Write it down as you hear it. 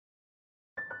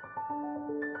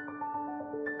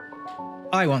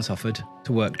I once offered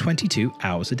to work 22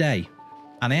 hours a day,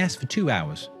 and I asked for 2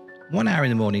 hours, 1 hour in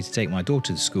the morning to take my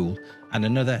daughter to school and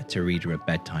another to read her a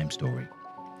bedtime story.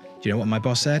 Do you know what my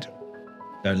boss said?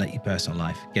 Don't let your personal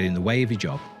life get in the way of your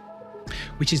job.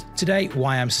 Which is today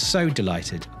why I'm so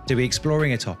delighted to be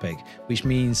exploring a topic which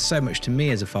means so much to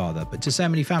me as a father, but to so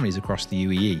many families across the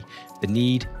UAE, the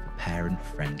need for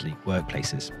parent-friendly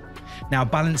workplaces. Now,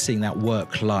 balancing that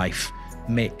work-life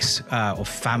mix of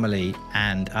family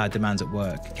and demands at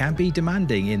work can be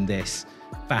demanding in this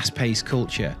fast-paced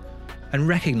culture. And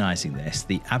recognizing this,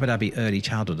 the Abu Dhabi Early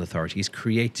Childhood Authority has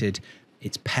created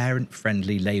its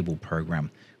parent-friendly label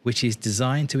program, which is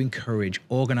designed to encourage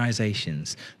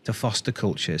organizations to foster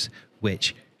cultures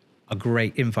which are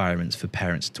great environments for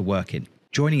parents to work in.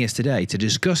 Joining us today to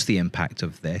discuss the impact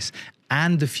of this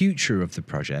and the future of the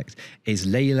project is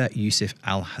Laila Yousef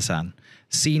Al Hassan,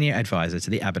 Senior Advisor to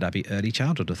the Abu Dhabi Early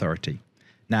Childhood Authority.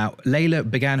 Now, Laila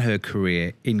began her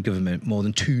career in government more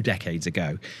than 2 decades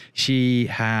ago. She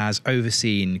has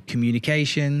overseen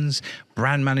communications,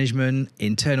 brand management,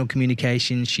 internal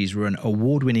communications. She's run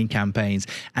award-winning campaigns,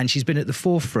 and she's been at the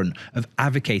forefront of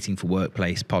advocating for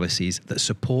workplace policies that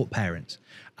support parents.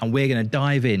 And we're going to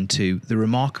dive into the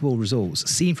remarkable results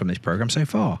seen from this program so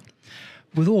far.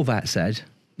 With all that said,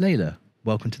 Laila,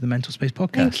 welcome to the Mental Space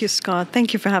podcast. Thank you, Scott.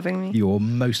 Thank you for having me. You're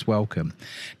most welcome.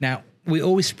 Now, we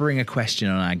always spring a question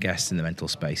on our guests in the mental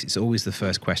space. It's always the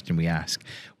first question we ask,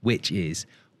 which is,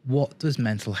 what does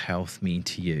mental health mean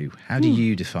to you? How do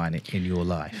you define it in your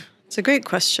life? It's a great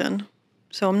question.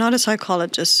 So I'm not a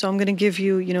psychologist, so I'm going to give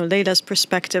you, Leila's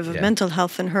perspective of mental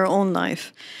health in her own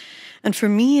life. And for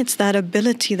me, it's that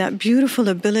ability, that beautiful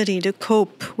ability to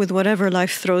cope with whatever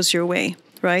life throws your way.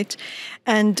 Right?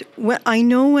 And I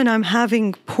know when I'm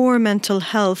having poor mental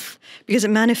health, because it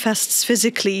manifests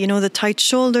physically, the tight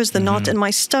shoulders, the knot in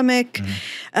my stomach,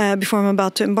 before I'm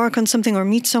about to embark on something or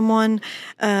meet someone,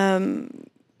 that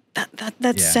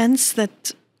sense,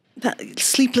 that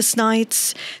sleepless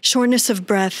nights, shortness of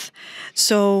breath.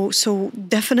 So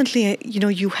definitely,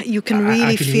 you can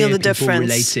really feel the difference.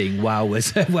 Relating while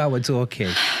we're talking.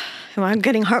 I'm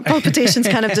getting heart palpitations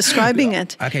kind of describing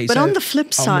it. Okay, but so on the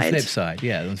flip side,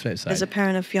 as a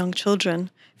parent of young children,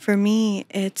 for me,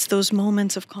 it's those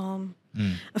moments of calm,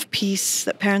 of peace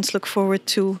that parents look forward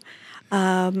to,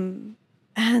 and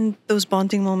those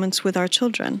bonding moments with our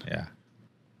children. Yeah.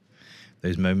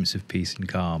 Those moments of peace and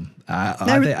calm.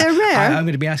 They're rare. I'm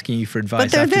going to be asking you for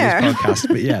advice after this podcast,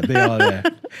 but yeah, they are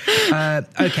there.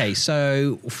 Okay,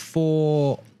 so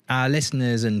for our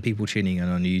listeners and people tuning in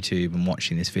on YouTube and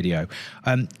watching this video,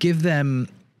 give them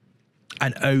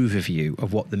an overview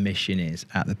of what the mission is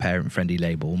at the Parent Friendly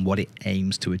Label and what it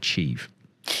aims to achieve.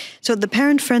 So the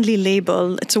Parent Friendly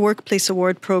Label, it's a workplace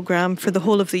award program for the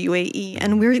whole of the UAE.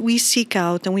 And we seek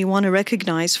out and we want to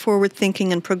recognize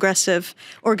forward-thinking and progressive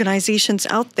organizations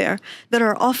out there that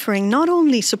are offering not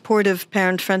only supportive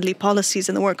parent-friendly policies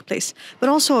in the workplace, but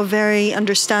also a very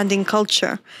understanding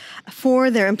culture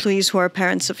for their employees who are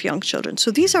parents of young children.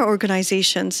 So these are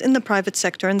organizations in the private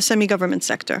sector and the semi-government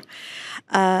sector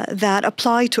that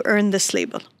apply to earn this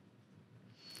label.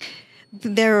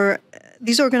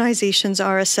 These organizations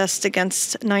are assessed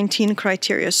against 19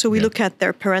 criteria. So we look at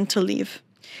their parental leave.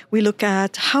 We look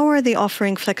at how are they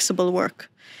offering flexible work?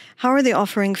 How are they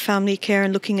offering family care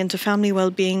and looking into family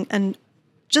well-being? And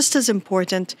just as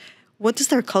important, what does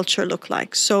their culture look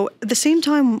like? So at the same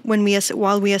time,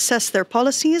 while we assess their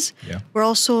policies, we're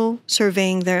also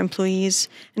surveying their employees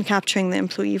and capturing the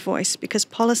employee voice, because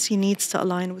policy needs to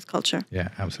align with culture. Yeah,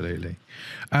 absolutely.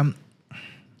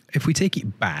 If we take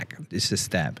it back, just a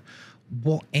step,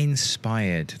 what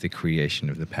inspired the creation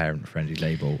of the parent-friendly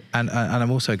label? And I'm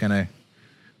also going to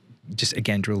just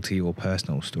again drill to your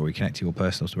personal story, connect to your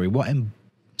personal story. What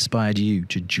inspired you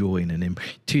to join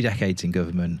 2 decades in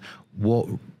government? What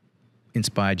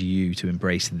inspired you to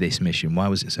embrace this mission? Why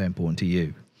was it so important to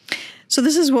you? So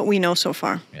this is what we know so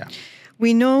far. Yeah.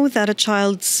 We know that a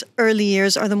child's early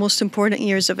years are the most important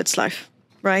years of its life,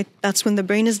 right? That's when the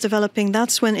brain is developing.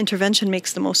 That's when intervention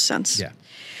makes the most sense. Yeah.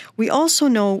 We also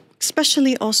know,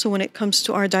 especially also when it comes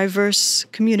to our diverse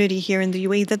community here in the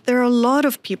UAE, that there are a lot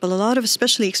of people,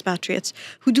 especially expatriates,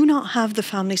 who do not have the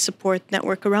family support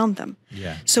network around them.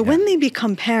 So when they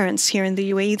become parents here in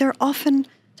the UAE, they're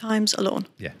oftentimes alone.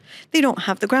 They don't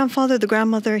have the grandfather, the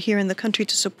grandmother here in the country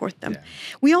to support them.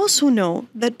 We also know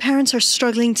that parents are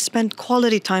struggling to spend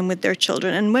quality time with their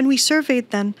children. And when we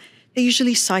surveyed them, they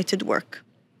usually cited work.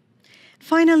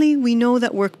 Finally, we know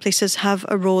that workplaces have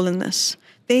a role in this.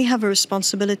 They have a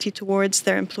responsibility towards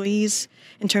their employees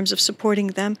in terms of supporting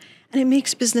them. And it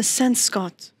makes business sense,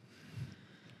 Scott.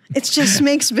 It just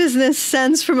makes business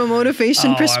sense from a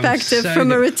motivation perspective,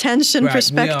 from a retention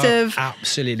perspective. We are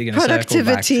absolutely going to circle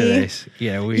back to this.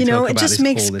 Yeah, we talk about it just this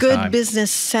makes all the good time.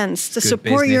 business sense to Good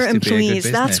support your business to be a good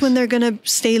employees. That's business. when they're going to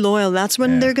stay loyal. That's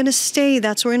when they're going to stay.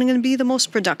 That's when they're going to be the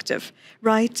most productive,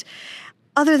 right?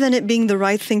 Other than it being the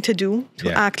right thing to do,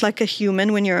 to act like a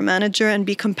human when you're a manager and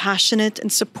be compassionate and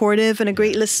supportive and a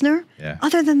great listener. Yeah.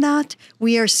 Other than that,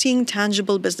 we are seeing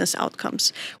tangible business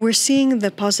outcomes. We're seeing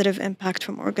the positive impact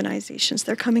from organizations.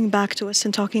 They're coming back to us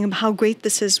and talking about how great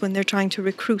this is when they're trying to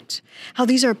recruit, how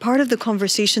these are part of the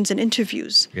conversations and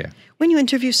interviews. Yeah. When you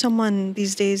interview someone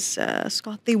these days,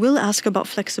 Scott, they will ask about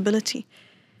flexibility.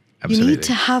 Absolutely. You need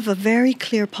to have a very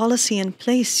clear policy in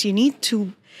place. You need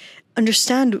to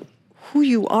understand who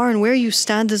you are and where you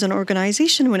stand as an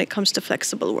organization when it comes to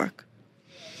flexible work.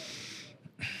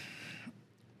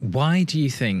 Why do you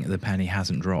think the penny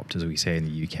hasn't dropped, as we say in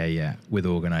the UK yet, with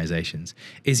organisations?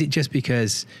 Is it just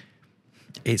because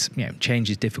it's change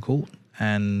is difficult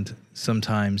and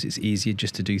sometimes it's easier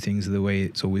just to do things the way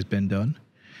it's always been done?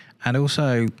 And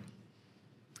also,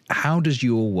 how does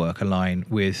your work align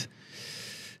with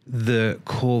the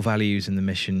core values and the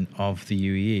mission of the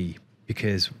UAE?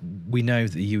 Because we know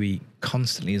that the UAE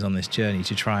constantly is on this journey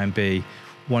to try and be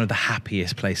one of the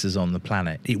happiest places on the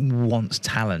planet. It wants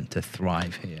talent to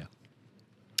thrive here.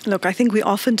 Look, I think we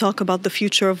often talk about the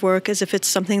future of work as if it's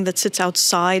something that sits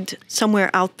outside, somewhere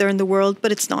out there in the world,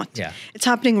 but it's not. Yeah. It's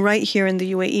happening right here in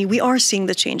the UAE. We are seeing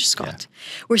the change, Scott.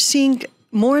 We're seeing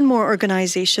more and more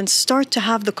organizations start to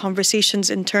have the conversations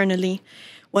internally.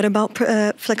 What about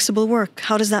flexible work?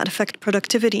 How does that affect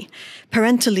productivity?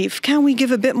 Parental leave. Can we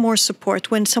give a bit more support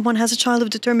when someone has a child of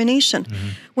determination?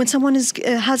 When someone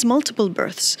has multiple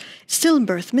births,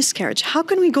 stillbirth, miscarriage? How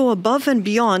can we go above and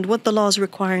beyond what the law is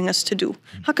requiring us to do?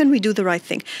 How can we do the right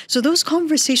thing? So those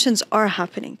conversations are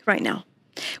happening right now.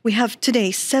 We have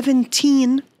today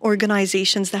 17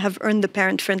 organizations that have earned the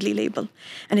parent-friendly label.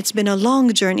 And it's been a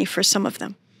long journey for some of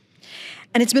them.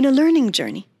 And it's been a learning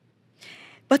journey.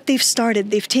 But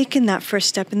they've taken that first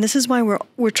step. And this is why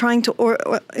we're trying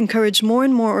to encourage more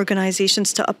and more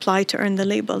organizations to apply to earn the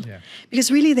label. Yeah. Because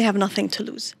really they have nothing to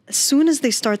lose. As soon as they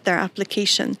start their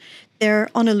application, they're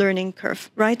on a learning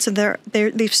curve, right? So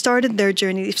they've started their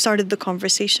journey, they've started the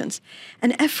conversations.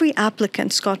 And every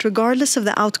applicant, Scott, regardless of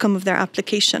the outcome of their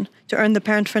application to earn the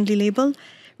parent-friendly label,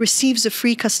 receives a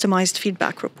free customized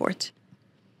feedback report.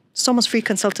 It's almost free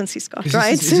consultancy, Scott,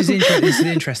 right? This is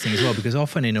interesting as well, because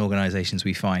often in organizations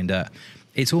we find that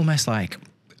it's almost like,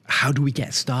 how do we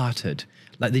get started?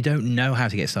 Like they don't know how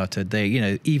to get started.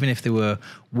 They, even if they were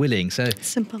willing. So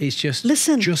simple. It's just,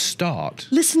 just start.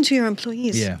 Listen to your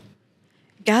employees. Yeah.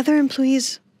 Gather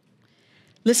employees.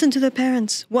 Listen to their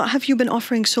parents. What have you been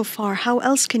offering so far? How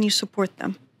else can you support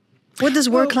them? What does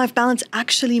work-life balance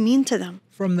actually mean to them?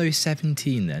 From those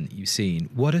 17 then you've seen,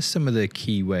 what are some of the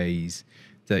key ways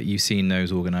that you've seen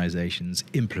those organizations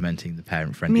implementing the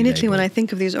parent-friendly Immediately label? when I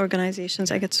think of these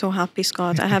organizations, I get so happy,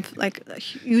 Scott. I have like a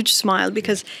huge smile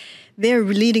because they're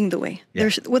leading the way. Yeah.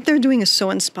 What they're doing is so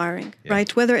inspiring,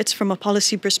 right? Whether it's from a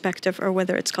policy perspective or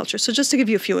whether it's culture. So just to give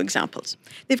you a few examples,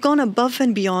 they've gone above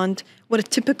and beyond what a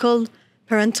typical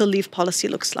parental leave policy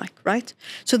looks like, right?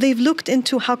 So they've looked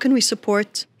into how can we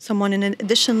support someone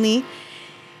additionally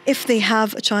if they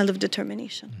have a child of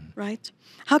determination, right?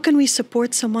 How can we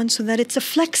support someone so that it's a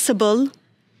flexible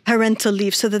parental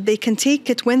leave so that they can take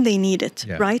it when they need it,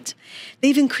 right?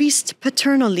 They've increased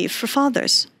paternal leave for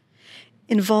fathers.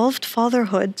 Involved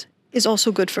fatherhood is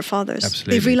also good for fathers.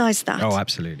 Absolutely. They've realized that. Oh,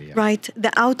 absolutely. Yeah. Right?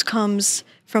 The outcomes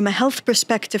from a health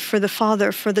perspective for the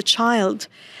father, for the child.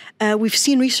 We've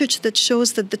seen research that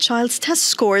shows that the child's test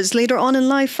scores later on in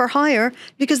life are higher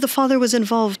because the father was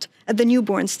involved at the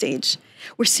newborn stage.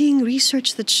 We're seeing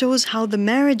research that shows how the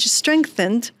marriage is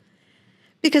strengthened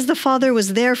because the father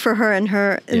was there for her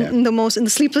in the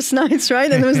sleepless nights,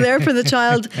 right? And was there for the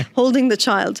child, holding the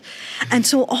child. And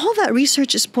so all that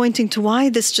research is pointing to why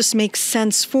this just makes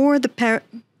sense for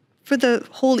the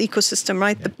whole ecosystem,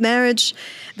 right? Yeah. The marriage,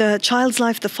 the child's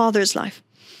life, the father's life.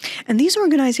 And these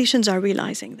organizations are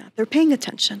realizing that. They're paying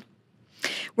attention.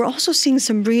 We're also seeing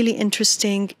some really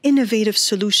interesting, innovative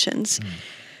solutions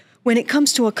when it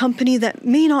comes to a company that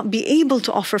may not be able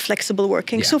to offer flexible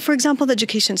working. Yeah. So, for example, the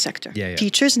education sector. Yeah.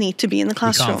 Teachers need to be in the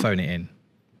classroom. You can't phone it in.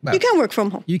 Well, you can work from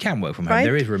home. You can work from home. Right?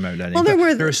 There is remote learning. Well,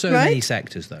 there are so many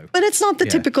sectors, though. But it's not the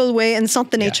typical way, and it's not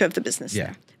the nature of the business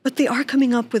there. But they are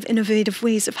coming up with innovative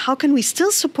ways of how can we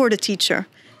still support a teacher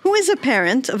who is a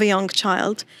parent of a young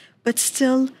child, but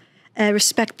still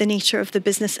respect the nature of the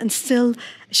business, and still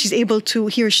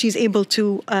he or she's able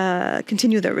to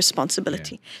continue their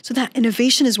responsibility. So that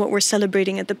innovation is what we're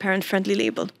celebrating at the parent-friendly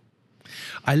label.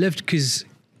 I loved because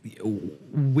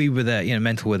we were there,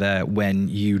 Mentl were there when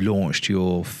you launched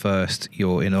your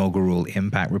inaugural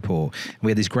impact report. And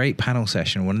we had this great panel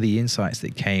session. One of the insights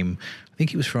that came, I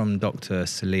think it was from Dr.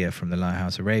 Salia from the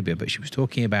Lighthouse Arabia, but she was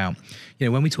talking about,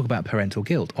 when we talk about parental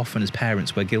guilt, often as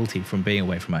parents, we're guilty from being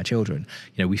away from our children.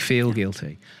 We feel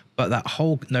guilty. But that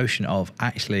whole notion of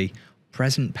actually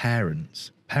present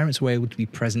parents were able to be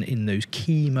present in those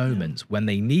key moments when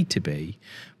they need to be,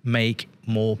 make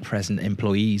more present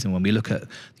employees. And when we look at,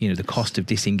 the cost of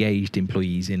disengaged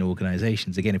employees in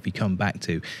organizations, again, if we come back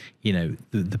to,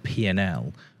 the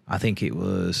P&L, I think it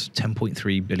was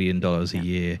 $10.3 billion a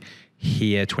year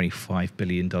here, $25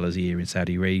 billion a year in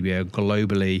Saudi Arabia,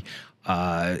 globally,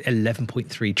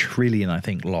 11.3 trillion, I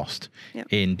think, lost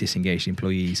in disengaged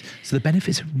employees. So the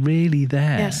benefits are really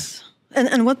there. Yes.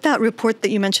 And what that report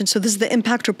that you mentioned, so this is the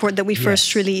impact report that we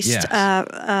first released,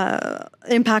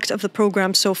 impact of the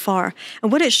program so far.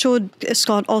 And what it showed,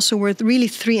 Scott, also were really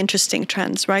three interesting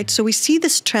trends, right? So we see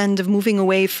this trend of moving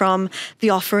away from the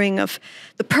offering of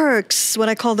the perks, what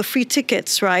I call the free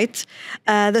tickets, right?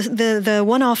 The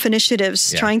one-off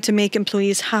initiatives trying to make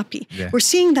employees happy. Yeah. We're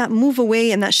seeing that move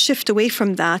away and that shift away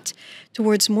from that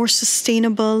towards more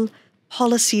sustainable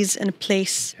policies in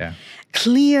place,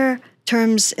 clear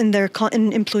terms in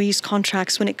in employees'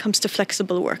 contracts when it comes to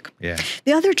flexible work. Yeah.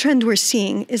 The other trend we're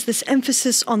seeing is this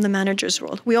emphasis on the manager's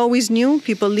role. We always knew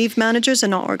people leave managers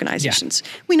and not organizations.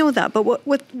 Yeah. We know that, but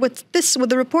what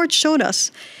the report showed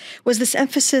us was this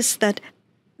emphasis that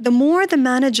the more the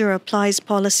manager applies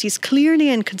policies clearly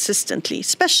and consistently,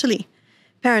 especially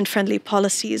parent-friendly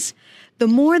policies, the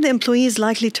more the employee is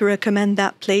likely to recommend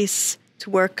that place to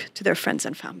work to their friends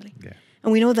and family. Yeah.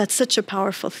 And we know that's such a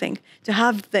powerful thing. To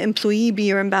have the employee be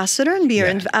your ambassador and be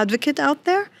your advocate out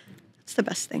there, that's the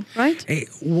best thing, right?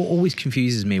 What always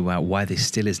confuses me about why this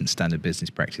still isn't standard business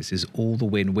practice is all the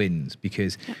win-wins.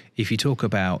 Because if you talk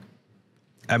about,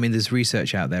 there's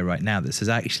research out there right now that says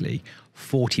actually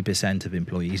 40% of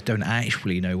employees don't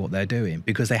actually know what they're doing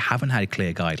because they haven't had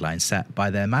clear guidelines set by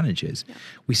their managers. Yeah.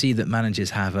 We see that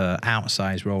managers have an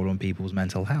outsized role on people's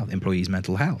mental health, employees'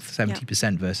 mental health,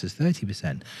 70% versus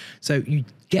 30%. So you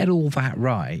get all that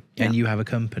right and you have a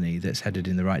company that's headed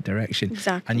in the right direction.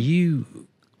 Exactly. And you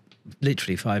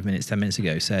literally 5 minutes, 10 minutes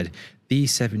ago said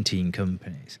these 17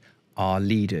 companies are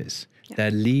leaders. They're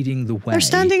leading the way. They're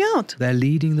standing out. They're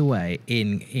leading the way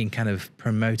in kind of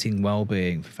promoting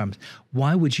well-being for families.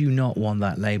 Why would you not want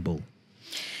that label?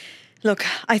 Look,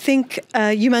 I think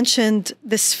you mentioned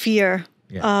this fear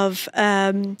of,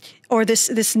 or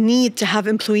this need to have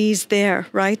employees there,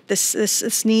 right?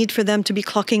 This need for them to be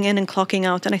clocking in and clocking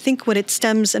out. And I think what it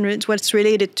stems and what it's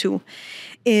related to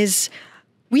is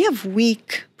we have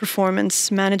weak performance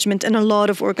management in a lot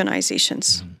of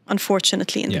organizations,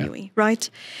 unfortunately, in the UAE, right?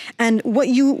 And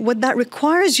what that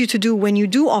requires you to do when you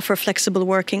do offer flexible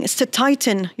working is to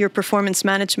tighten your performance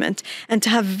management and to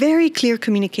have very clear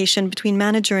communication between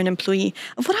manager and employee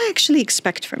of what I actually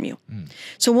expect from you.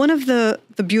 So one of the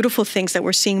beautiful things that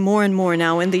we're seeing more and more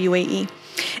now in the UAE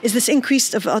is this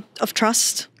increase of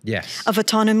trust, of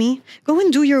autonomy. Go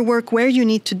and do your work where you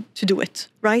need to do it,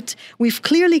 right? We've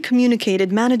clearly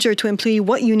communicated, manager to employee,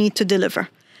 what you need to deliver,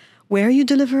 where you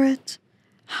deliver it,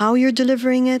 how you're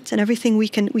delivering it, and everything. We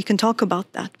can talk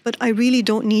about that. But I really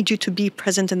don't need you to be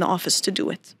present in the office to do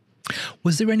it.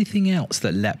 Was there anything else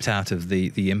that leapt out of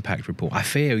the impact report? I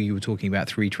fear you were talking about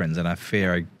three trends, and I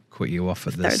fear I quit you off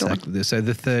at the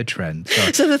third trend.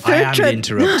 Sorry, so the third I am trend,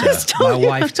 the interrupter. My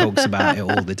wife talks about it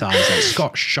all the time. So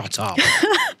Scott, shut up.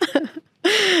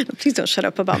 Please don't shut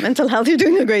up about mental health. You're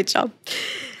doing a great job.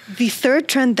 The third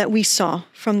trend that we saw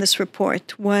from this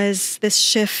report was this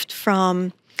shift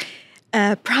from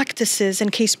practices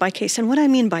and case by case. And what I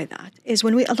mean by that is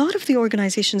when a lot of the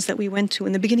organizations that we went to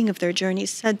in the beginning of their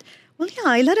journeys said, well, yeah,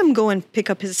 I let him go and pick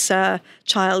up his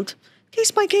child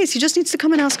case by case. He just needs to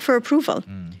come and ask for approval.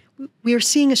 We are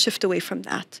seeing a shift away from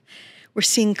that. We're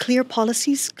seeing clear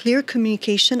policies, clear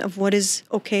communication of what is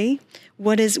okay,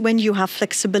 what is when you have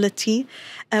flexibility,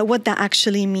 what that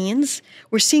actually means.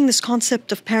 We're seeing this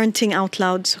concept of parenting out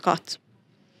loud, Scott,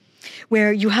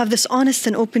 where you have this honest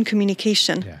and open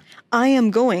communication. Yeah. I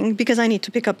am going because I need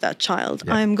to pick up that child.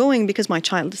 Yeah. I am going because my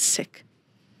child is sick.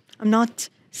 I'm not,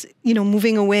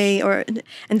 moving away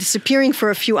and disappearing for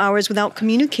a few hours without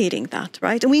communicating that,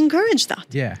 right? And we encourage that.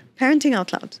 Yeah. Parenting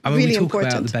out loud. Really we talk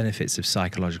important. About the benefits of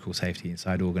psychological safety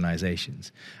inside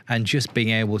organizations and just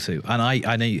being able to, and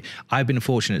I know I've been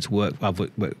fortunate to work, I've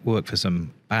worked for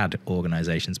some bad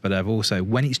organizations, but I've also,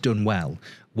 when it's done well,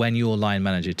 when your line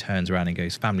manager turns around and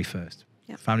goes, family first.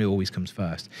 Yeah. Family always comes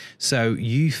first. So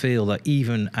you feel that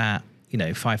even at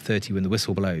 5:30 when the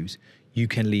whistle blows, you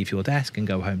can leave your desk and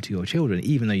go home to your children,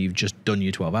 even though you've just done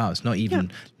your 12 hours, not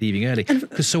even leaving early.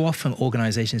 Because so often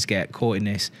organizations get caught in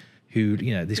this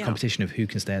this competition of who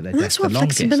can stay at their desk the longest. That's what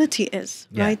flexibility is,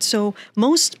 right? So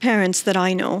most parents that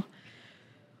I know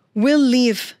will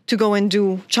leave to go and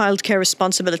do childcare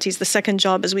responsibilities, the second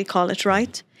job as we call it,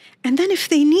 right? And then if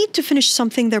they need to finish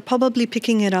something, they're probably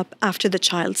picking it up after the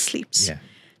child sleeps. Yeah.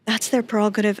 That's their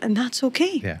prerogative, and that's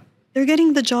okay. Yeah. They're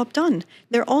getting the job done.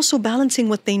 They're also balancing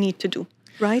what they need to do,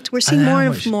 right? We're seeing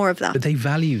more of that. But they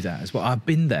value that as well. I've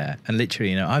been there, and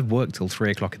literally, I've worked till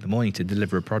 3 o'clock in the morning to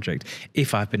deliver a project.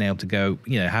 If I've been able to go,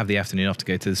 have the afternoon off to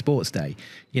go to the sports day,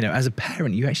 as a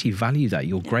parent, you actually value that.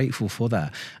 You're grateful for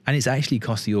that. And it's actually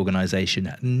cost the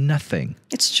organization nothing.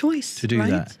 It's choice to do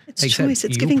right? that. It's choice.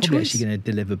 It's giving choice. You're probably actually going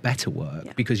to deliver better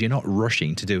work because you're not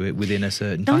rushing to do it within a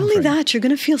certain time frame. Not only that, you're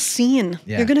going to feel seen.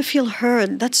 Yeah. You're going to feel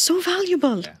heard. That's so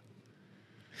valuable. Yeah.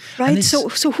 Right? So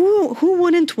who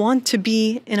wouldn't want to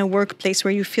be in a workplace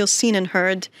where you feel seen and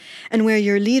heard and where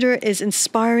your leader is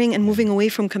inspiring and moving away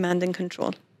from command and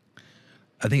control?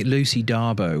 I think Lucy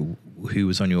Darbo, who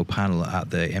was on your panel at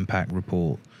the Impact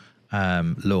Report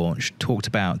launch, talked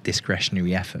about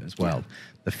discretionary effort as well. Yeah.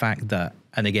 The fact that,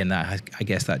 and again, I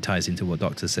guess that ties into what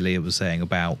Dr. Salia was saying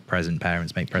about present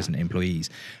parents make present employees.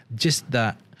 Just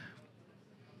that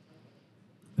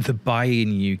the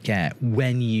buy-in you get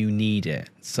when you need it.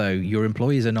 So your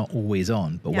employees are not always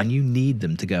on, but when you need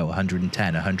them to go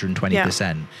 110,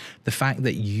 120%, the fact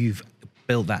that you've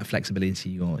built that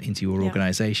flexibility into your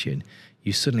organization,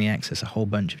 you suddenly access a whole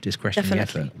bunch of discretionary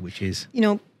effort, which is...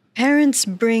 Parents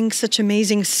bring such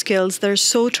amazing skills that are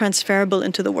so transferable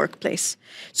into the workplace.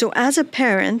 So as a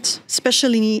parent,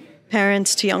 especially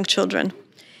parents to young children,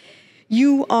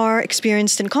 you are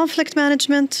experienced in conflict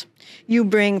management. You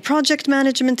bring project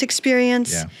management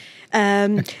experience.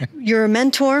 Yeah. You're a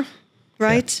mentor,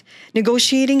 right? Yeah.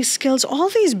 Negotiating skills, all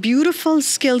these beautiful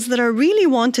skills that are really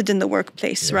wanted in the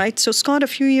workplace, right? So Scott, a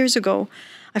few years ago,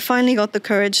 I finally got the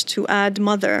courage to add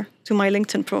mother to my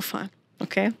LinkedIn profile,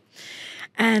 okay?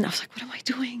 And I was like, what am I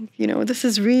doing? This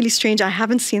is really strange. I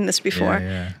haven't seen this before.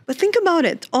 Yeah. But think about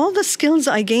it. All the skills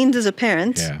I gained as a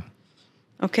parent,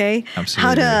 okay? Absolutely.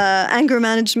 How to anger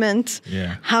management,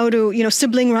 how to,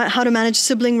 how to manage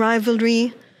sibling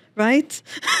rivalry, right?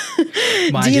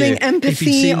 Dealing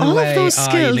empathy, all of those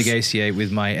skills. I negotiate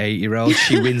with my 8-year-old.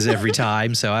 She wins every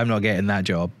time, so I'm not getting that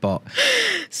job. But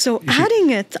so adding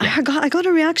it, I got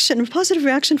a positive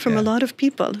reaction from a lot of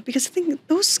people because I think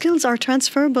those skills are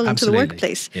transferable into the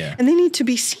workplace, and they need to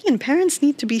be seen. Parents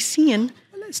need to be seen.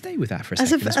 Let's stay with that for a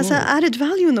second as an added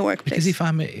value in the workplace. Because if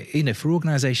I'm, for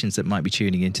organisations that might be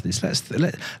tuning into this,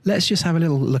 let's just have a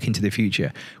little look into the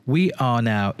future. We are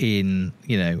now in,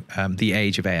 the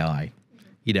age of AI,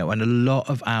 and a lot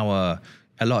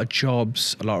of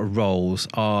jobs, a lot of roles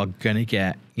are going to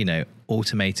get,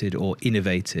 automated or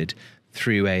innovated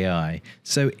through AI.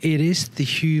 So it is the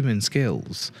human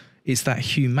skills. It's that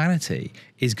humanity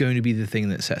is going to be the thing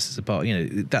that sets us apart.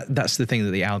 That's the thing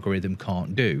that the algorithm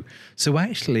can't do. So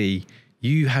actually,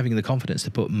 you having the confidence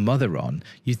to put mother on,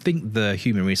 you think the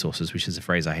human resources, which is a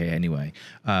phrase I hear anyway,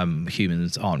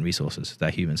 humans aren't resources, they're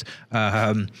humans.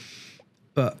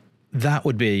 But that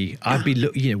would be,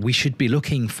 we should be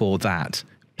looking for that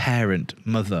parent,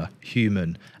 mother,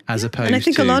 human, as opposed to... And I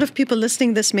think a lot of people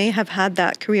listening this may have had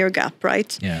that career gap,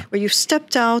 right? Yeah. Where you've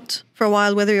stepped out for a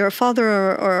while, whether you're a father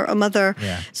or a mother,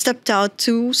 stepped out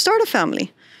to start a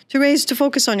family, to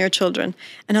focus on your children.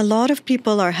 And a lot of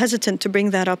people are hesitant to bring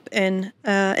that up in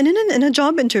a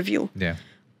job interview. Yeah.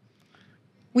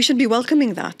 We should be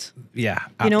welcoming that. Yeah.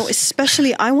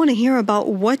 Especially I want to hear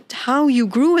about how you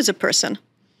grew as a person.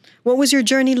 What was your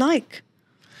journey like?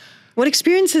 What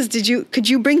experiences could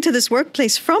you bring to this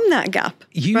workplace from that gap?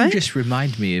 You just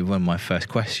remind me of one of my first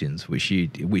questions, which we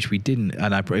didn't,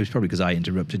 and it was probably because I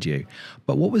interrupted you.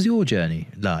 But what was your journey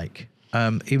like?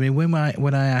 When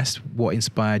I asked what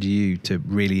inspired you to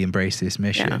really embrace this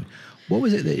mission, what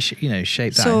was it that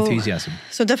shaped that enthusiasm?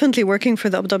 So definitely working for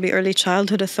the Abu Dhabi Early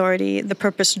Childhood Authority, the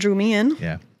purpose drew me in.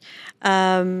 Yeah.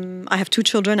 I have 2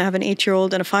 children. I have an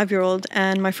 8-year-old and a 5-year-old.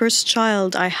 And my first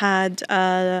child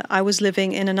I was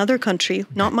living in another country,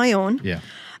 not my own. Yeah.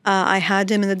 I had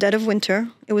him in the dead of winter.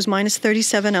 It was minus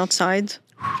 37 outside.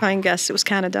 Try and guess, it was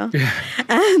Canada. Yeah.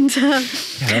 And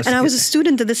I was a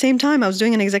student at the same time. I was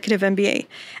doing an executive MBA.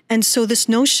 And so this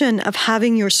notion of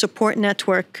having your support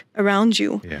network around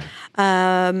you,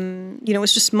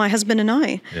 it's just my husband and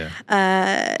I,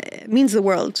 means the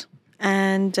world.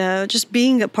 And just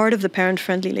being a part of the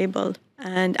parent-friendly label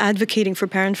and advocating for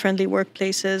parent-friendly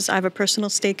workplaces. I have a personal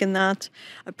stake in that.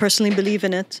 I personally believe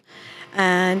in it.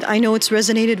 And I know it's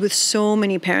resonated with so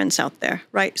many parents out there,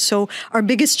 right? So our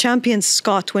biggest champions,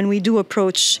 Scott, when we do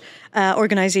approach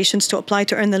organizations to apply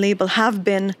to earn the label, have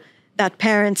been that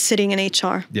parent sitting in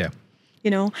HR. Yeah.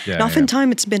 And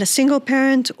oftentimes it's been a single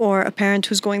parent or a parent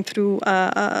who's going through,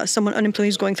 someone unemployed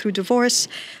who's going through divorce,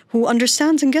 who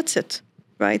understands and gets it,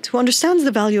 right? Who understands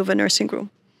the value of a nursing room.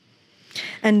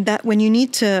 And that when you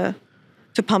need to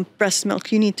pump breast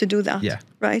milk, you need to do that,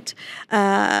 right?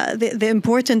 The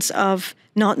importance of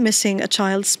not missing a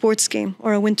child's sports game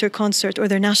or a winter concert or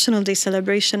their National Day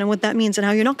celebration and what that means and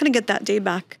how you're not going to get that day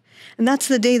back. And that's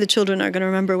the day the children are going to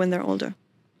remember when they're older.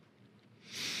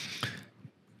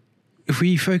 If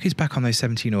we focus back on those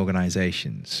 17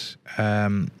 organizations,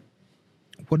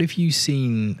 what have you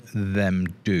seen them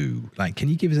do? Like, can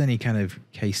you give us any kind of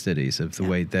case studies of the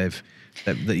way that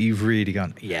you've really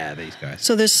gone, these guys?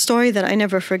 So there's a story that I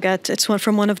never forget. It's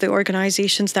from one of the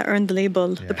organizations that earned the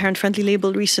label, the parent-friendly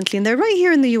label recently. And they're right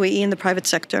here in the UAE in the private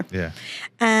sector. Yeah.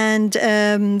 And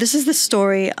this is the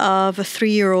story of a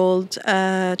 3-year-old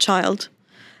child.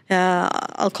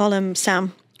 I'll call him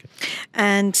Sam.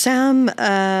 And Sam,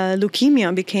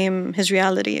 leukemia became his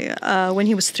reality when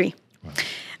he was 3. Wow.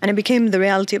 And it became the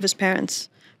reality of his parents,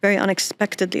 very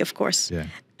unexpectedly, of course. Yeah.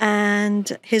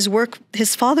 And his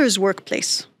father's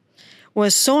workplace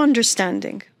was so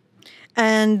understanding.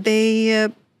 And they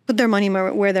put their money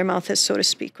where their mouth is, so to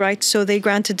speak, right? So they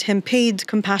granted him paid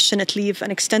compassionate leave,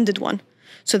 an extended one,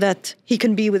 so that he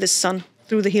can be with his son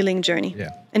through the healing journey.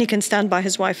 Yeah. And he can stand by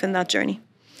his wife in that journey.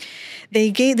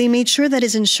 They made sure that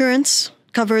his insurance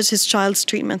covers his child's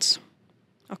treatments.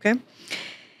 Okay?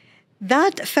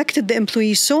 That affected the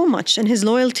employee so much and his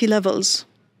loyalty levels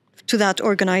to that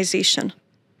organization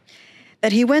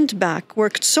that he went back,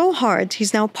 worked so hard.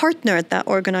 He's now partner at that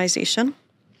organization.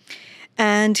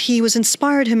 And he was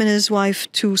inspired, him and his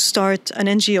wife, to start an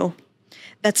NGO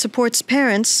that supports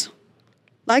parents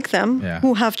like them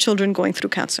who have children going through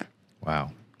cancer.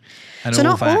 Wow. And so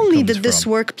not only did this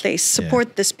workplace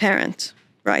support this parent,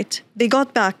 right? They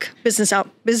got back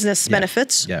business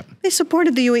benefits. Yeah. They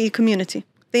supported the UAE community.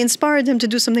 They inspired him to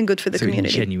do something good for the community.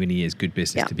 So it genuinely is good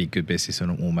business to be good business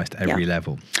on almost every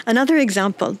level. Another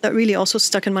example that really also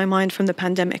stuck in my mind from the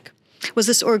pandemic was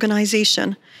this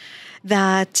organization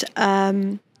that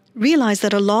realized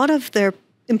that a lot of their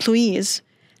employees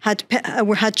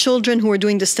had children who were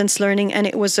doing distance learning, and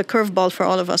it was a curveball for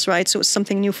all of us, right? So it was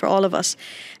something new for all of us.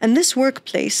 And this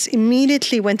workplace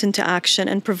immediately went into action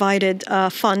and provided a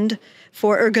fund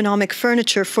for ergonomic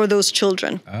furniture for those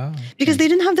children. Oh, okay. Because they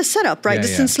didn't have the setup, right?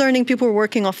 Distance learning, people were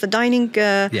working off the dining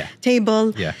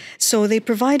table. Yeah. So they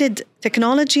provided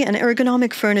technology and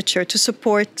ergonomic furniture to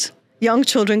support young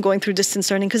children going through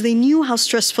distance learning because they knew how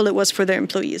stressful it was for their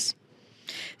employees.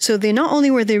 So they not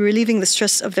only were they relieving the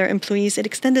stress of their employees, it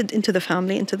extended into the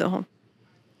family, into the home.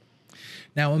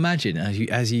 Now imagine,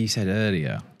 as you said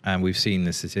earlier, and we've seen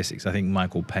the statistics, I think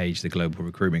Michael Page, the global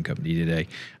recruitment company today,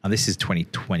 and this is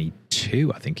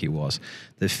 2022, I think it was,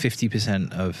 that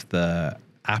 50% of the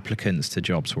applicants to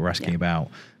jobs were asking about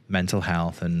mental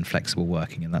health and flexible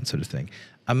working and that sort of thing.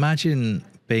 Imagine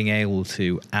being able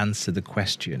to answer the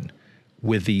question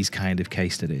with these kind of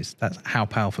case studies. That's how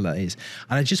powerful that is.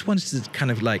 And I just wanted to kind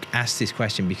of like ask this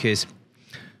question because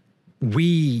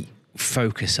we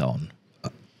focus on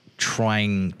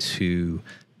trying to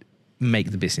make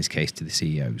the business case to the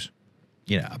CEOs,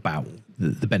 about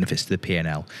the benefits to the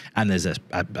P&L. And there's a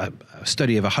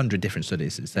study of 100 different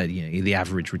studies that said, the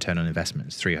average return on investment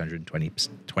is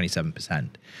 327%.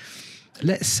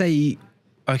 Let's say,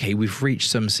 okay, we've reached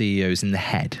some CEOs in the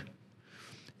head.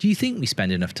 Do you think we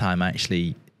spend enough time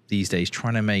actually these days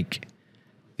trying to make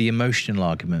the emotional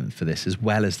argument for this as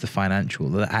well as the financial,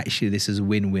 that actually this is a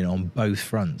win-win on both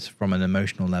fronts from an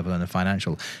emotional level and a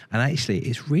financial? And actually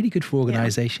it's really good for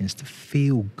organizations to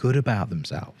feel good about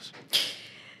themselves.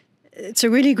 It's a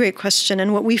really great question.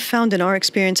 And what we found in our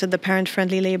experience at the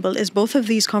parent-friendly label is both of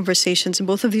these conversations and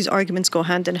both of these arguments go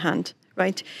hand in hand,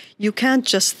 right? You can't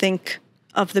just think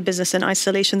of the business in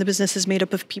isolation. The business is made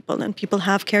up of people, and people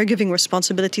have caregiving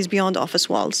responsibilities beyond office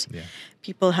walls. Yeah.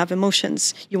 People have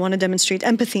emotions. You want to demonstrate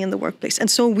empathy in the workplace. And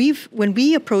so when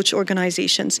we approach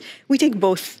organizations, we take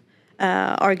both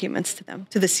arguments to them,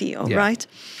 to the CEO, right?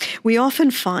 We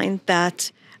often find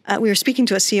that we were speaking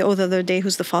to a CEO the other day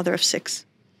who's the father of 6.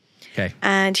 Okay.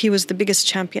 And he was the biggest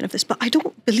champion of this. But I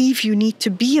don't believe you need to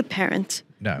be a parent,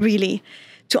 really,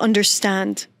 to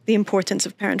understand the importance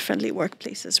of parent-friendly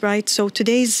workplaces, right? So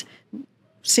today's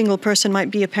single person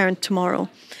might be a parent tomorrow.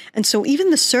 And so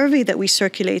even the survey that we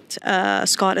circulate,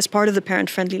 Scott, as part of the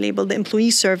parent-friendly label, the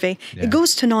employee survey, it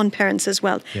goes to non-parents as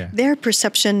well. Yeah. Their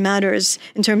perception matters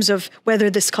in terms of whether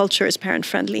this culture is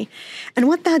parent-friendly. And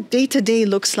what that day-to-day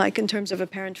looks like in terms of a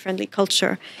parent-friendly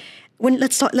culture.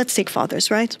 Let's take fathers,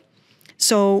 right?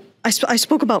 So I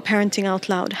spoke about parenting out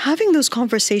loud. Having those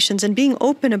conversations and being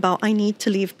open about, I need to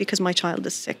leave because my child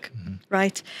is sick,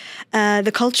 right?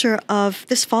 The culture of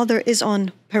this father is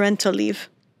on parental leave,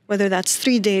 whether that's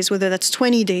 3 days, whether that's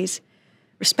 20 days,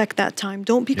 respect that time.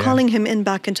 Don't be calling him in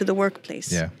back into the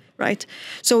workplace, right?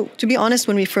 So to be honest,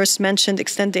 when we first mentioned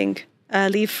extending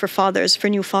leave for fathers, for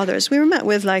new fathers, we were met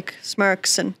with like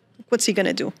smirks and what's he going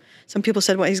to do? Some people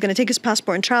said, well, he's going to take his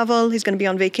passport and travel. He's going to be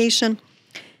on vacation.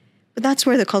 But that's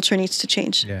where the culture needs to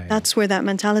change. That's where that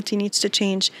mentality needs to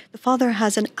change. The father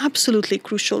has an absolutely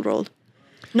crucial role,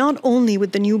 not only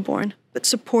with the newborn, but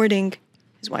supporting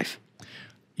his wife.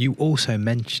 You also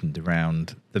mentioned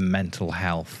around the mental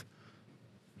health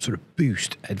sort of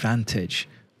boost advantage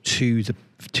to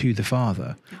the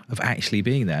father of actually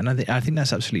being there. And I think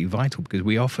that's absolutely vital, because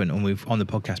we often, and we've on the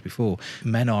podcast before,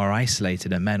 men are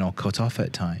isolated and men are cut off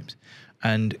at times.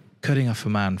 And cutting off a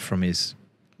man from his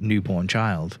newborn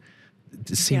child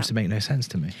seems to make no sense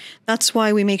to me. That's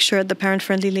why we make sure at the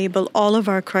parent-friendly label, all of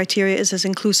our criteria is as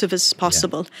inclusive as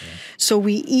possible. So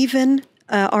we even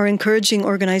are encouraging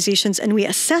organizations, and we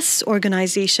assess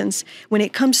organizations when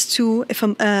it comes to if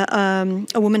a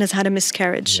woman has had a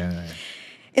miscarriage.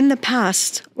 In the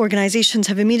past, organizations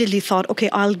have immediately thought, okay,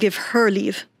 I'll give her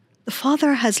leave. The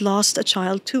father has lost a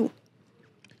child too.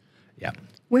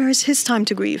 Where is his time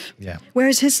to grieve? Where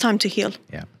is his time to heal?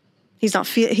 He's not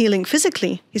healing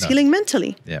physically, he's healing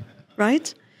mentally,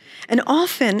 right? And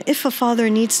often, if a father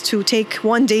needs to take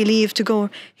 1 day leave to go,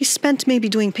 he's spent maybe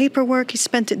doing paperwork,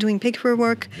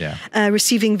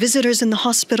 receiving visitors in the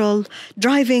hospital,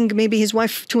 driving maybe his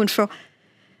wife to and fro.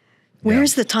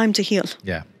 Where's the time to heal?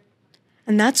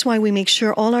 And that's why we make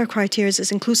sure all our criteria is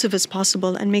as inclusive as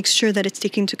possible and make sure that it's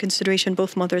taking into consideration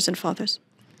both mothers and fathers.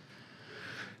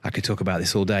 I could talk about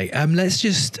this all day. Let's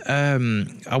just, I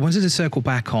wanted to circle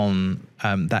back on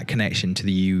that connection to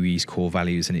the UAE's core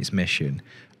values and its mission.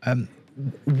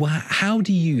 How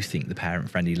do you think the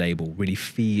parent-friendly label really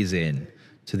feeds in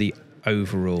to the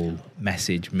overall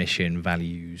message, mission,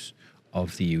 values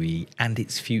of the UAE and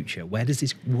its future? What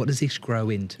does this grow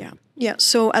into?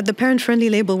 So at the parent-friendly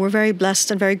label, we're very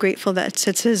blessed and very grateful that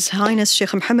it's His Highness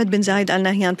Sheikh Mohammed bin Zayed Al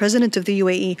Nahyan, President of the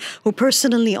UAE, who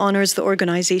personally honors the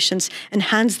organizations and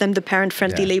hands them the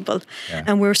parent-friendly label.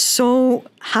 And we're so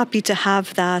happy to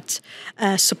have that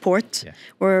support.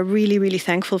 We're really, really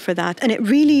thankful for that. And it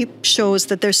really shows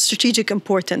that there's strategic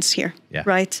importance here,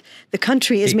 right? The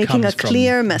country is making a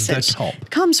clear message. It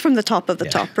comes from the top of the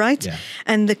top, right?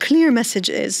 And the clear message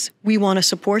is we want to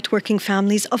support working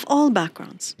families of all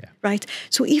backgrounds. Right?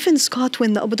 So even, Scott,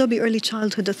 when the Abu Dhabi Early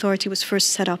Childhood Authority was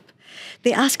first set up,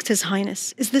 they asked His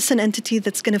Highness, is this an entity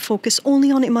that's going to focus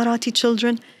only on Emirati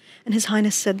children? And His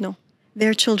Highness said, no,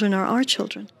 their children are our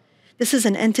children. This is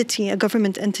an entity, a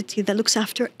government entity that looks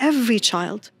after every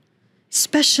child,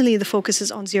 especially the focus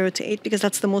is on 0 to 8, because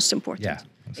that's the most important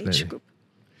age group.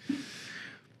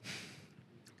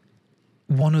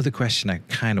 One other question I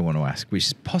kind of want to ask, which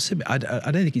is possibly, I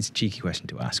don't think it's a cheeky question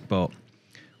to ask, but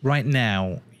right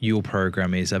now, your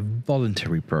program is a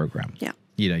voluntary program.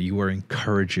 You are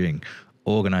encouraging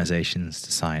organizations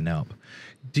to sign up.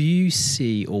 Do you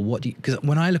see, or what do you, because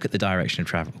when I look at the direction of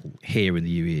travel here in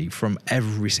the UAE, from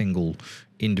every single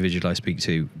individual I speak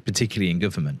to, particularly in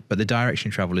government, but the direction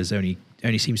of travel is only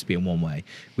seems to be in one way,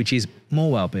 which is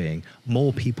more well-being,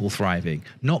 more people thriving,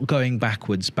 not going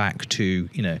backwards back to,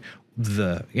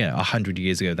 100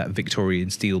 years ago, that Victorian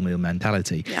steel mill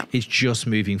mentality. It's just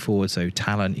moving forward so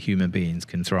talent, human beings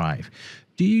can thrive.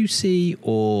 Do you see,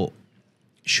 or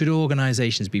should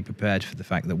organizations be prepared for the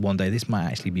fact that one day this might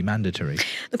actually be mandatory?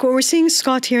 Look, what we're seeing,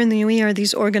 Scott, here in the UAE are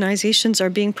these organizations are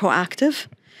being proactive.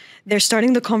 They're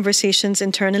starting the conversations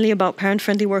internally about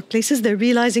parent-friendly workplaces. They're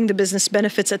realizing the business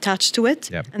benefits attached to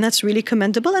it. And that's really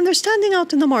commendable. And they're standing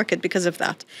out in the market because of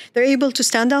that. They're able to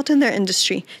stand out in their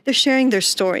industry. They're sharing their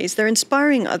stories. They're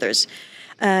inspiring others.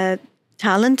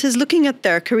 Talent is looking at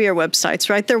their career websites,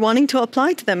 right? They're wanting to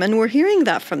apply to them. And we're hearing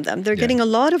that from them. They're getting a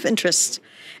lot of interest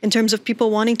in terms of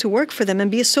people wanting to work for them and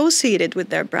be associated with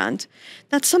their brand.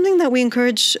 That's something that we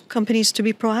encourage companies to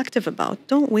be proactive about.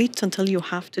 Don't wait until you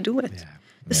have to do it.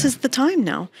 This is the time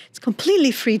now. It's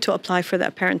completely free to apply for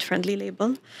that parent-friendly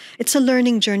label. It's a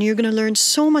learning journey. You're going to learn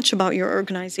so much about your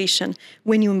organization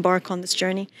when you embark on this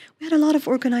journey. We had a lot of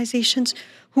organizations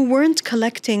who weren't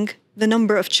collecting the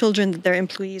number of children that their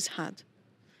employees had.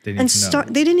 They and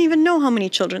they didn't even know how many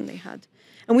children they had.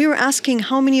 And we were asking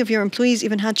how many of your employees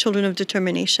even had children of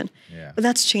determination. Yeah. But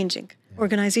that's changing. Yeah.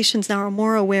 Organizations now are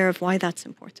more aware of why that's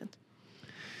important.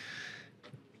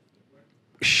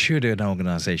 Should an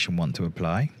organization want to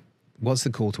apply? What's the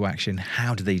call to action?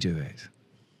 How do they do it?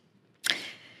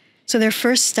 So their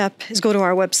first step is go to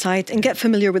our website and get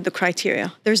familiar with the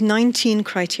criteria. There's 19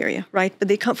 criteria, right? But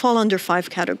they fall under 5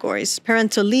 categories: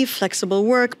 parental leave, flexible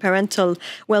work, parental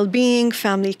well-being,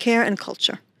 family care, and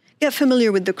culture. Get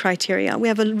familiar with the criteria. We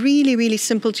have a really, really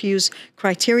simple to use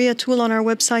criteria tool on our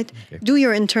website. Okay. Do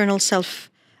your internal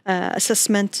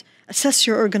self-assessment, assess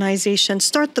your organization,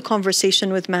 start the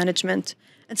conversation with management,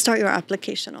 and start your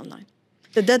application online.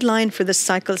 The deadline for this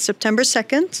cycle is September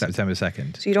 2nd. September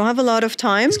 2nd. So you don't have a lot of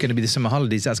time. It's going to be the summer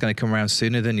holidays. That's going to come around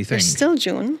sooner than you think. There's still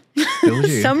June. Still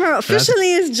June. Summer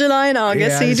officially is July and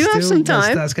August, yeah, so you do have some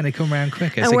time. That's going to come around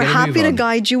quicker. And so we're happy to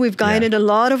guide you. We've guided a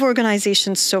lot of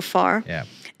organizations so far. Yeah.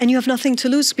 And you have nothing to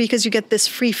lose because you get this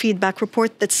free feedback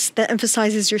report that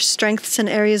emphasizes your strengths and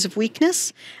areas of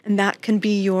weakness. And that can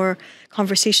be your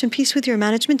conversation piece with your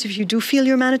management. If you do feel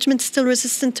your management is still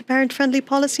resistant to parent-friendly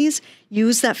policies,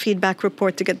 use that feedback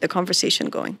report to get the conversation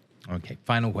going. Okay,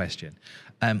 final question.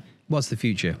 What's the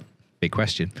future? Big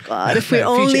question. God, if we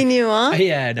only knew, huh?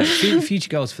 Yeah, no. Future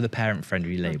goals for the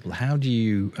parent-friendly label. How do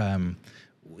you,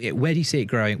 where do you see it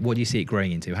growing? What do you see it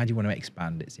growing into? How do you want to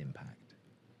expand its impact?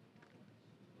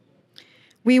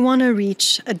 We want to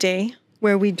reach a day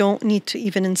where we don't need to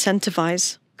even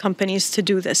incentivize companies to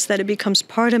do this, that it becomes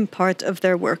part and part of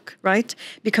their work, right?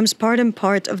 Becomes part and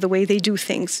part of the way they do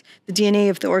things, the DNA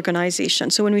of the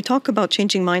organization. So when we talk about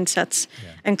changing mindsets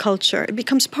and culture, it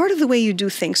becomes part of the way you do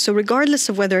things. So regardless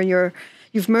of whether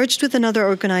you've merged with another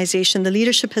organization, the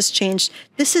leadership has changed,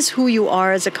 this is who you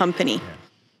are as a company,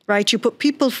 right? You put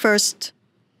people first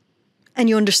and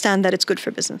you understand that it's good for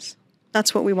business.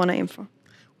 That's what we want to aim for.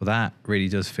 Well, that really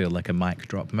does feel like a mic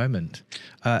drop moment.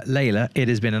 Laila, it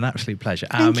has been an absolute pleasure.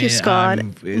 Thank you, Scott.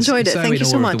 Enjoyed it. Thank you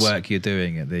so much. Of the work you're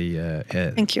doing at the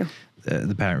Thank you.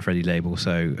 The parent-friendly label.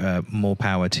 So more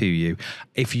power to you.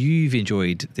 If you've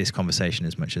enjoyed this conversation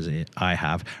as much as I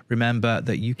have, remember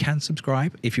that you can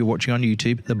subscribe. If you're watching on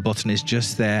YouTube, the button is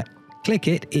just there. Click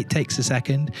it. It takes a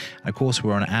second. And of course,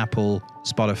 we're on Apple,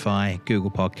 Spotify,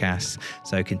 Google Podcasts.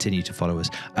 So continue to follow us.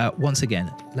 Once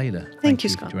again, Laila, thank you,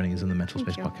 Scott. for joining us on the Mental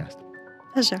Space Podcast.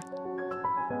 Pleasure.